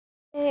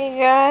Hey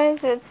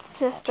guys, it's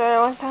Sister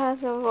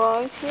 1000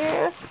 Vlogs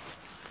here,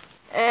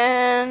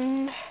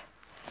 and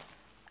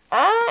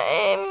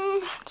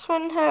I'm just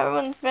wondering how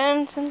everyone's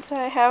been since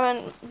I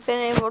haven't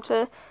been able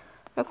to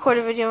record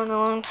a video in a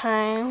long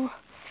time.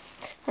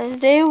 And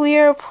today we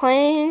are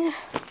playing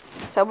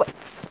Subway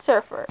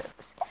Surfers.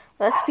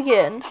 Let's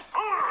begin.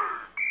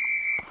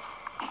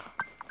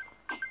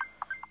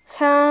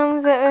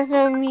 Sounds like there's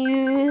no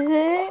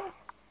music.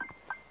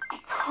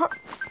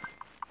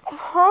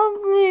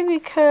 Probably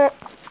because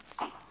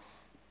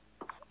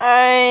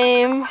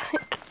I'm,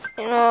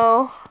 in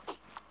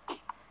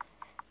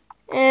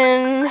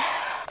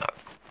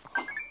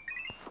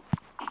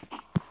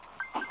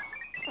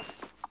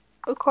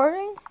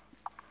recording.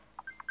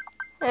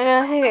 I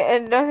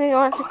don't think I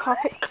want to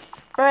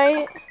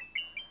copyright.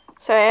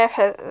 Sorry, I've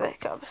had the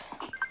hiccups.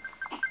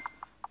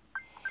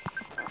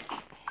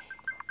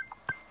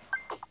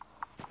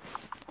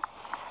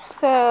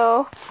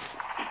 So,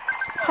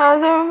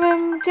 how's everyone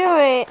been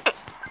doing?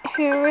 If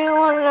you really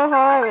want to know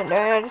how I've been doing,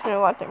 I just been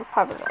watching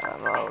Puppet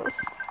MMOs.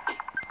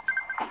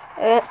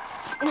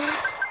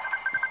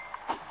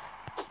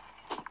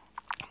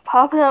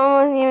 Puppet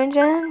MMOs and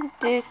Imogen,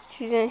 dude,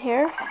 you didn't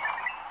hear.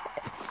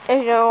 If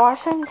you don't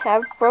watch them,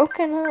 have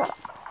broken up.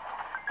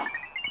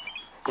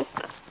 Just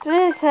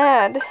really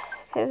sad,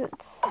 because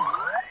it's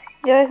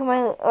like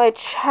my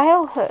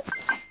childhood.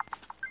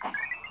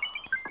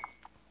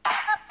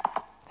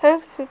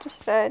 Oops, we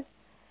just died.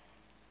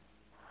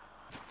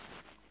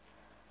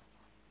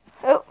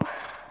 Oh.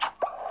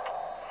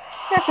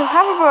 Got some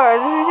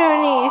hoverboards. This is really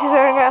neat because I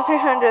already got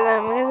 300 of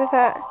them because I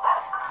thought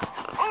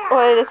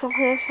way to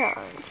complete a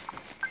challenge.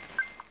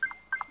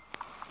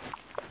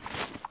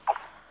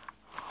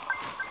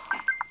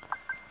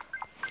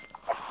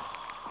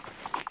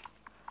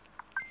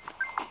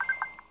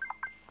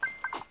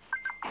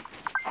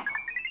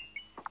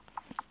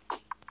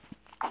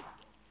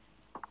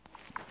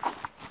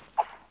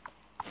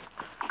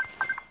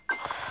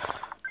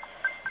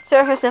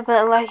 Sorry if it's a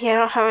bit lucky, I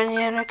don't have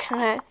any other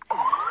connection.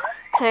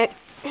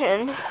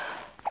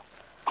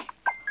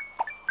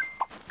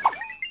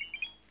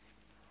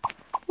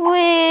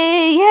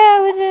 Yeah,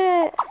 we did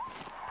it!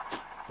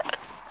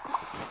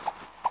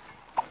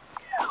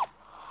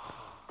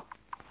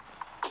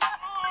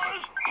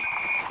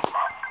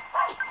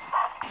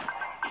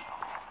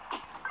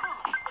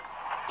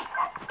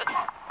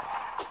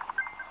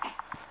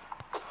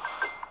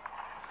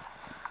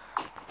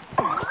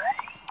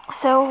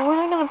 So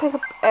we're not gonna pick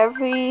up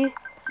every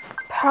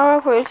power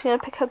up, we're just gonna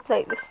pick up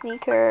like the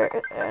sneaker,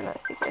 not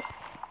sneaker.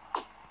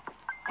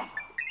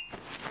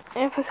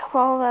 And pick up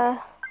all the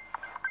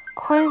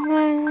coin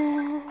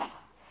mine.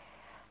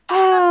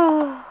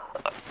 Oh.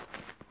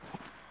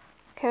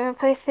 Okay, we're gonna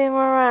play 3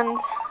 more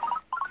runs.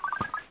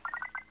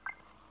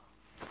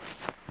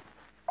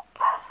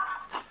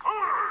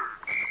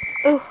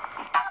 Ooh.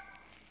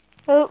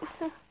 Oops.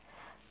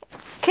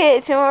 Okay,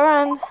 2 more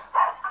runs.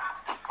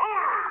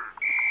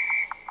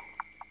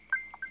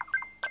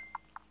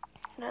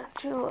 Not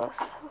too low.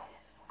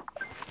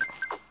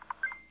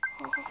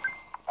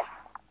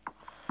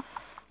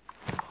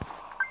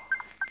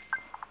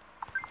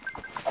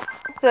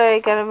 Sorry,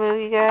 gotta move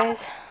you guys.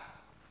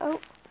 Oh.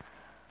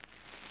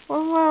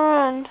 1 more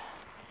run.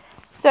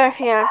 Sorry if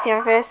you don't see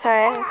my face.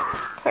 Sorry, I'm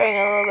crying a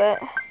little bit.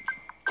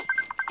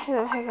 Because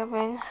I'm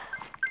hiccuping.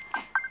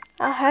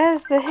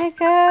 Has the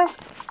hiccup.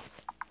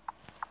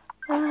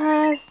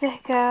 Has the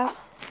hiccup.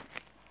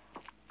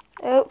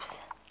 Oops.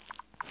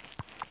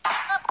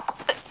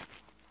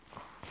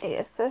 I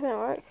guess that didn't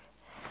work.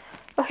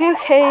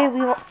 Okay,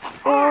 we want.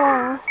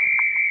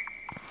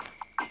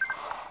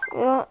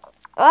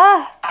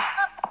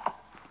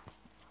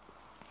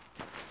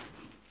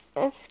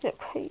 I'm just gonna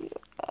put you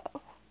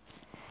up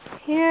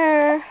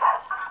here.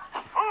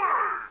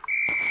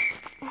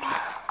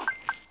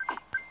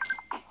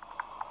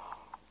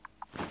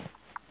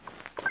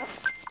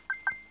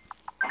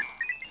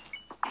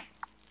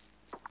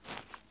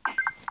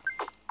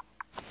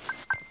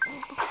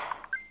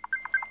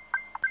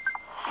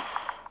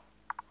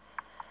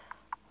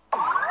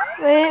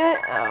 Wait.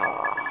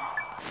 Oh.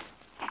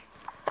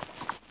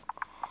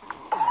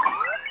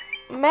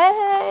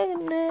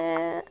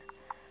 Magnet.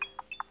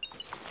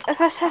 I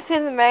first have to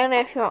get the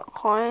magnet if you want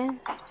coins.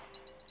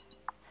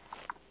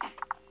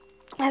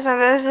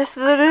 There's this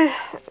literally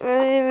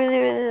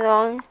really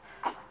long,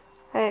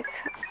 like.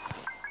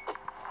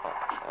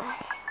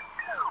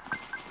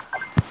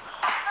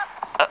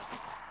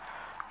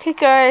 Okay,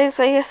 guys,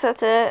 I guess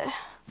that's it.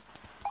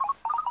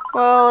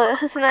 Well,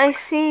 it was nice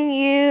seeing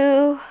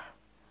you.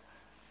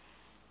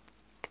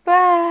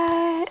 Goodbye.